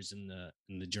some others in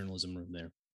the journalism room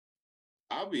there.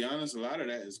 I'll be honest, a lot of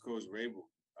that is Coach Vrabel.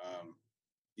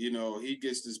 He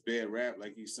gets this bad rap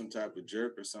like he's some type of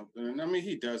jerk or something, and I mean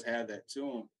he does have that to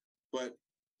him, but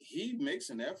he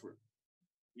makes an effort,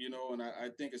 and I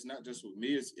think it's not just with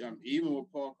me, it's even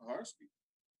with Paul Kaharski.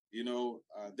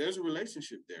 There's a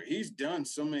relationship there. He's done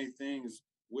so many things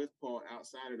with Paul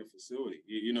outside of the facility,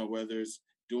 whether it's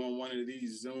doing one of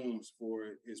these Zooms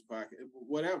for his pocket,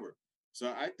 whatever.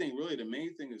 So I think really the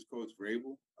main thing is Coach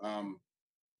Vrabel.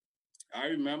 I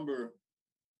remember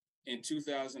in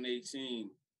 2018,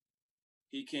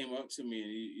 he came up to me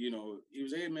and he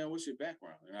was, hey man, what's your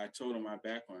background? And I told him my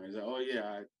background. He's like, oh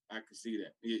yeah, I could see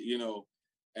that,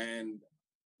 and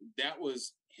that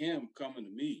was him coming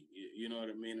to me, you know what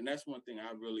I mean? And that's one thing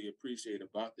I really appreciate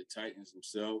about the Titans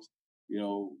themselves.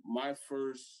 I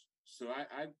first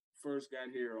got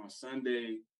here on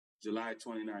Sunday, July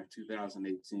 29th,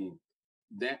 2018.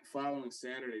 That following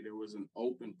Saturday, there was an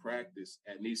open practice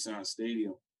at Nissan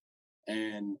Stadium.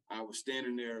 And I was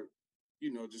standing there,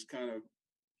 just kind of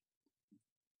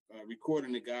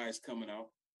recording the guys coming out,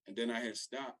 and then I had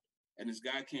stopped, and this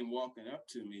guy came walking up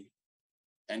to me,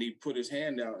 and he put his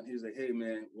hand out, and he was like, "Hey,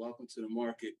 man, welcome to the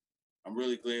market. I'm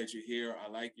really glad you're here. I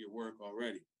like your work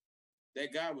already."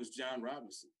 That guy was John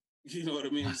Robinson. You know what I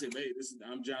mean? He said, "Hey,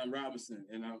 I'm John Robinson,"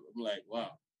 and I'm like,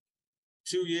 "Wow."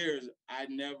 2 years, I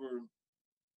never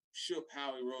shook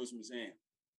Howie Roseman's hand.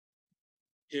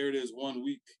 Here it is 1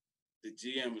 week. The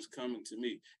GM is coming to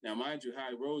me. Now, mind you,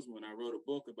 Howie Roseman, when I wrote a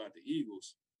book about the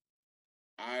Eagles,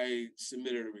 I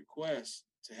submitted a request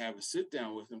to have a sit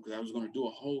down with him because I was going to do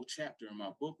a whole chapter in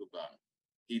my book about him.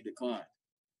 He declined.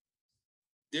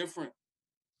 Different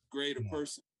grade of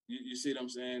person. You see what I'm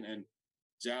saying? And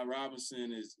John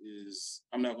Robinson is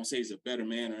I'm not going to say he's a better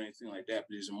man or anything like that,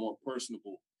 but he's a more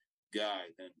personable guy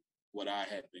than what I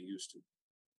had been used to.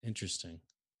 Interesting.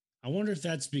 I wonder if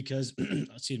that's because,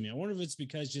 excuse me, I wonder if it's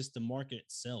because just the market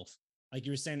itself, like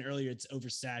you were saying earlier, it's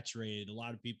oversaturated. A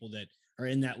lot of people that are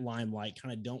in that limelight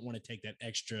kind of don't want to take that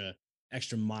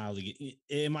extra mile to get.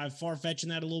 Am I far-fetching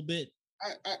that a little bit?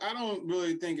 I don't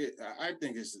really think it. I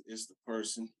think it's the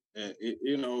person.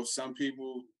 Some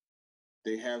people,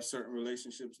 they have certain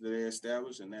relationships that they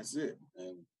establish, and that's it.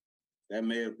 And that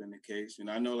may have been the case.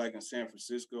 I know like in San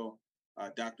Francisco,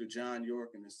 Dr. John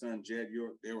York and his son Jed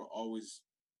York, they were always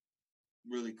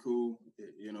really cool.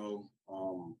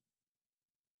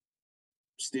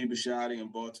 Steve Bisciotti in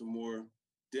Baltimore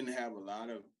didn't have a lot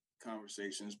of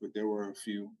conversations, but there were a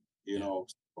few.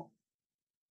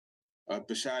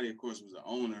 Bisciotti, of course, was the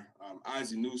owner.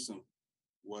 Ozzie Newsome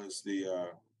was the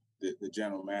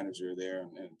general manager there,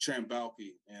 and Trent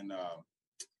Baalke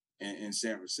in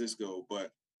San Francisco.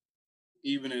 But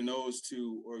even in those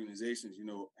two organizations,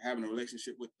 having a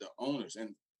relationship with the owners.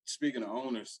 And speaking of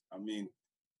owners, I mean,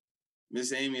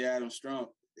 Miss Amy Adams Strunk,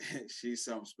 she's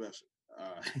something special.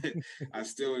 I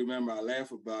still remember, I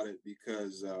laugh about it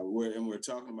because we're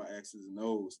talking about X's and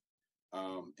O's.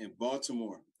 In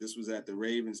Baltimore, this was at the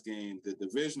Ravens game, the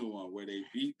divisional one where they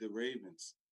beat the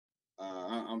Ravens.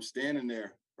 I'm standing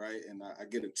there, right, and I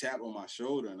get a tap on my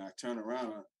shoulder, and I turn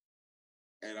around,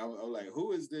 and I'm like,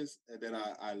 "Who is this?" And then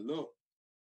I look,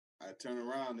 I turn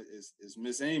around, it's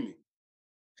Miss Amy,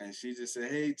 and she just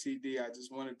said, "Hey, TD, I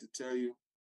just wanted to tell you,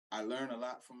 I learned a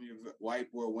lot from your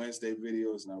Whiteboard Wednesday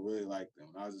videos, and I really like them."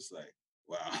 And I was just like,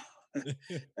 "Wow."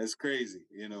 That's crazy,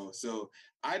 So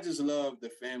I just love the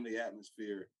family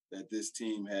atmosphere that this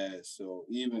team has. So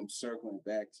even circling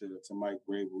back to Mike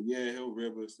Vrabel, yeah, he'll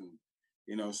rib us and,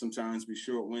 sometimes be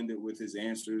short-winded with his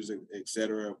answers, et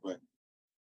cetera. But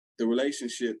the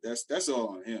relationship, that's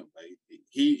all on him. Like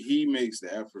he makes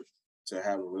the effort to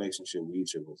have a relationship with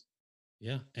each of us.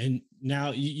 Yeah. And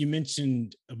now you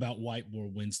mentioned about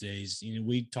Whiteboard Wednesdays.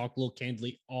 We talked a little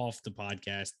candidly off the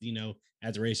podcast,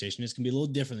 at the radio station. It's going to be a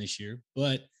little different this year.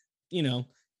 But,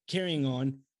 carrying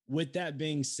on, with that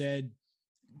being said,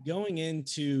 going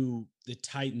into the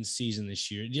Titans season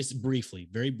this year, just briefly,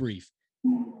 very brief,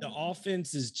 the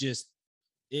offense is just,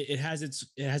 it has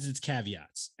its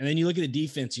caveats. And then you look at the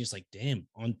defense, and you're just like, damn,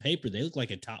 on paper, they look like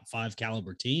a top 5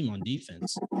 caliber team on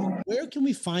defense. Where can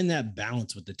we find that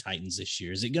balance with the Titans this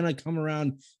year? Is it going to come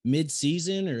around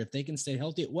mid-season, or if they can stay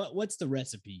healthy? What's the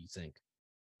recipe, you think?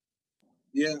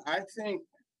 Yeah, I think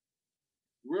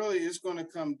really it's going to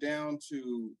come down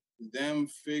to them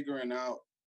figuring out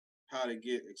how to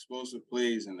get explosive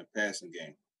plays in the passing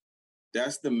game.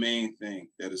 That's the main thing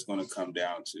that it's going to come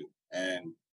down to.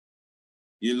 And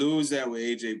you lose that with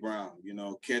A.J. Brown,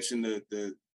 catching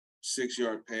the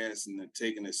 6-yard pass and then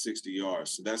taking it 60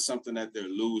 yards. So that's something that they're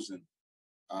losing.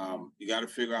 You got to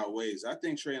figure out ways. I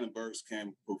think Traylon Burks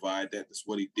can provide that. That's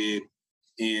what he did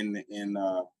in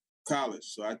college.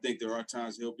 So I think there are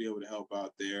times he'll be able to help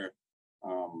out there.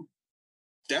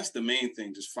 That's the main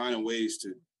thing, just finding ways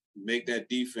to make that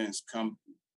defense come.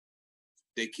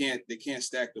 They can't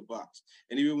stack the box.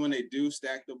 And even when they do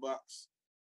stack the box,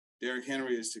 Derrick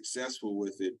Henry is successful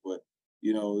with it, but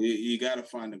you got to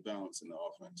find a balance in the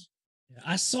offense.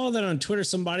 I saw that on Twitter.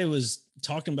 Somebody was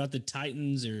talking about the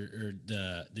Titans or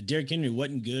the Derrick Henry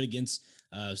wasn't good against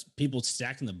people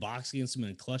stacking the box against him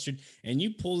and clustered. And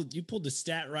you pulled the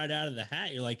stat right out of the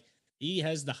hat. You're like, he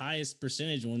has the highest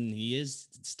percentage when he is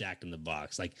stacking the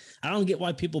box. Like, I don't get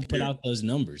why people put out those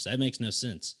numbers. That makes no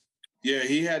sense. Yeah,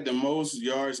 he had the most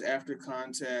yards after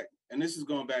contact. And this is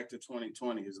going back to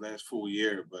 2020, his last full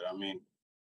year. But, I mean,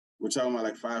 we're talking about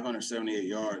like 578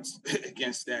 yards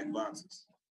against stacked boxes.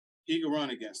 He can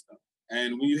run against them.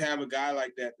 And when you have a guy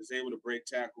like that that's able to break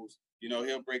tackles,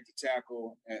 he'll break the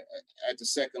tackle at the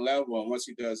second level. And once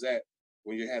he does that,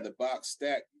 when you have the box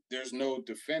stacked, there's no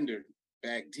defender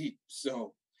back deep.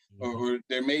 So, or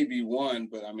there may be one,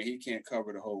 but, I mean, he can't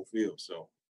cover the whole field. So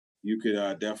you could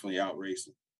definitely outrace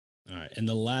them. All right. And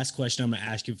the last question I'm going to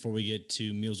ask you before we get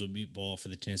to Meals with Meatball for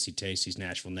the Tennessee Tasties,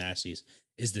 Nashville Nasties,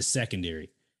 is the secondary.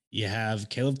 You have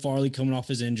Caleb Farley coming off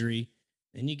his injury.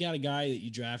 Then you got a guy that you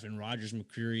draft in Rogers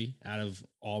McCreary out of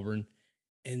Auburn.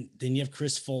 And then you have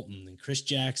Chris Fulton and Chris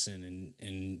Jackson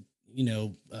and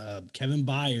Kevin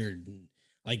Byard.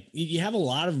 Like, you have a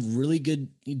lot of really good,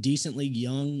 decently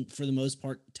young, for the most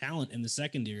part, talent in the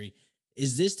secondary.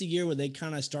 Is this the year where they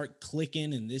kind of start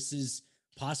clicking, and this is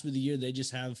possibly the year they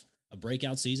just have a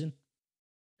breakout season?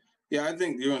 Yeah, I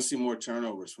think you're going to see more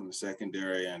turnovers from the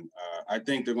secondary, and I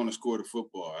think they're going to score the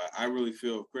football. I really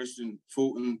feel Christian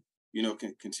Fulton,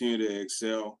 can continue to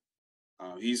excel.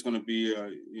 He's going to be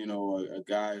a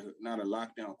guy, not a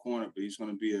lockdown corner, but he's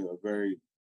going to be a very,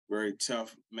 very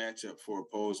tough matchup for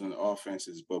opposing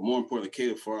offenses. But more importantly,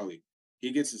 Caleb Farley,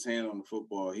 he gets his hand on the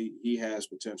football. He has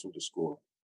potential to score.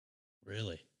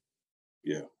 Really?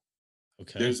 Yeah.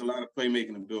 Okay. There's a lot of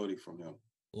playmaking ability from him.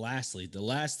 Lastly, the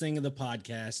last thing of the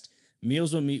podcast,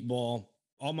 Meals with Meatball.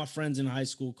 All my friends in high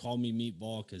school called me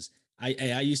Meatball because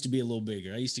I used to be a little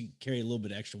bigger. I used to carry a little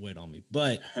bit of extra weight on me.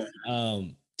 But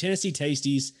Tennessee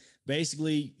Tasties,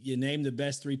 basically, you name the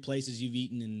best 3 places you've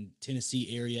eaten in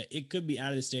Tennessee area. It could be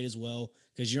out of the state as well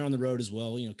because you're on the road as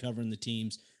well, covering the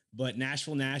teams. But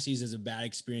Nashville Nasties is a bad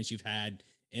experience you've had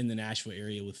in the Nashville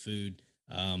area with food.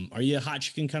 Are you a hot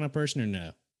chicken kind of person or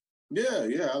no?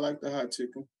 Yeah, I like the hot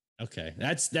chicken. Okay,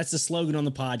 that's the slogan on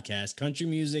the podcast: country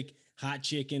music, hot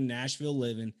chicken, Nashville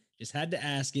living. Just had to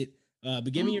ask it.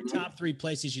 But give me your top 3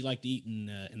 places you like to eat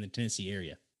in the Tennessee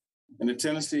area. In the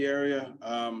Tennessee area,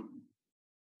 I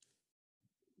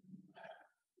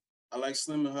like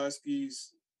Slim and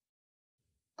Huskies.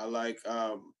 I like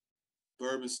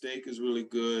bourbon steak is really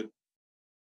good.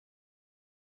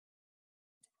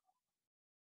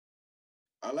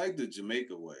 I like the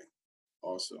Jamaica way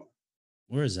also.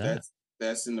 Where is that?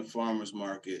 That's in the farmer's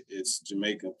market. It's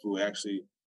Jamaican food. Actually,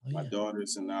 my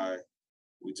daughters and I,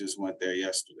 we just went there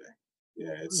yesterday.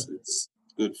 Yeah, it's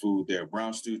good food there.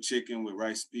 Brown stew chicken with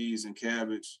rice, peas, and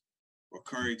cabbage, or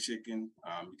curry chicken.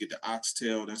 You get the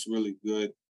oxtail. That's really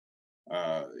good.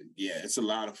 It's a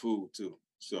lot of food too.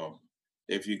 So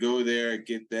if you go there,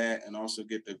 get that, and also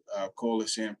get the cola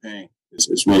champagne.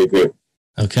 It's really good.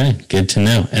 Okay, good to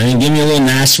know. And then give me a little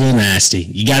Nashville nasty.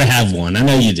 You got to have one. I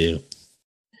know you do.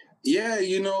 Yeah,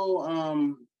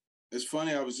 it's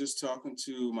funny. I was just talking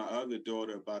to my other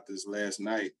daughter about this last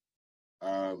night.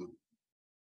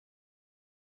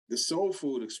 The soul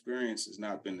food experience has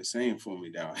not been the same for me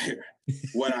down here.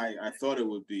 What I thought it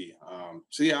would be.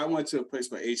 I went to a place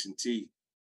called H&T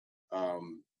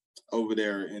over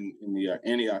there in the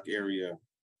Antioch area,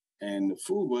 and the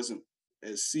food wasn't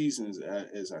as seasoned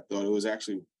as I thought. It was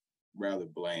actually rather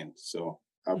bland. So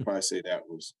I'd probably say that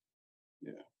was,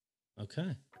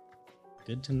 Okay.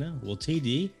 Good to know. Well,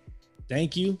 TD,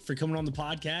 thank you for coming on the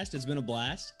podcast. It's been a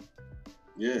blast.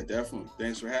 Yeah, definitely.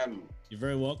 Thanks for having me. You're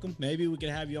very welcome. Maybe we could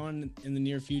have you on in the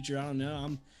near future. I don't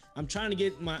know. I'm trying to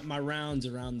get my rounds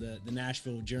around the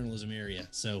Nashville journalism area.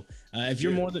 So if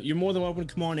you're more than welcome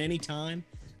to come on anytime.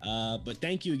 But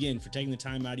thank you again for taking the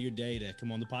time out of your day to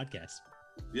come on the podcast.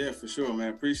 Yeah, for sure, man.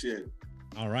 Appreciate it.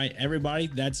 All right, everybody,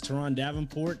 that's Turron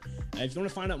Davenport. If you want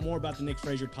to find out more about the Nick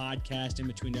Frazier podcast in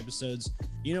between episodes,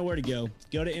 you know where to go.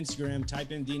 Go to Instagram,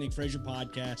 type in the Nick Frazier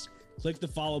podcast, click the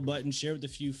follow button, share with a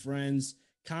few friends,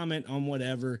 comment on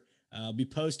whatever. Be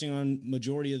posting on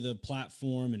majority of the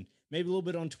platform and maybe a little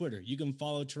bit on Twitter. You can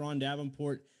follow Turron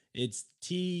Davenport. It's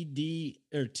T_Davenport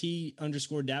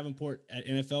at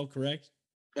NFL, correct?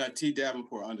 T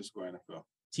Davenport _NFL.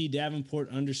 T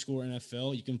Davenport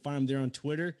 _NFL. You can find him there on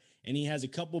Twitter. And he has a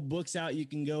couple books out you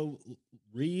can go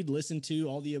read, listen to,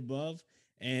 all the above.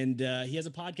 And he has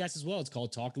a podcast as well. It's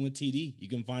called Talking with TD. You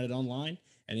can find it online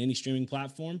at any streaming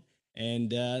platform.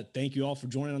 And thank you all for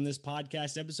joining on this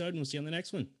podcast episode. And we'll see you on the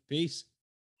next one. Peace.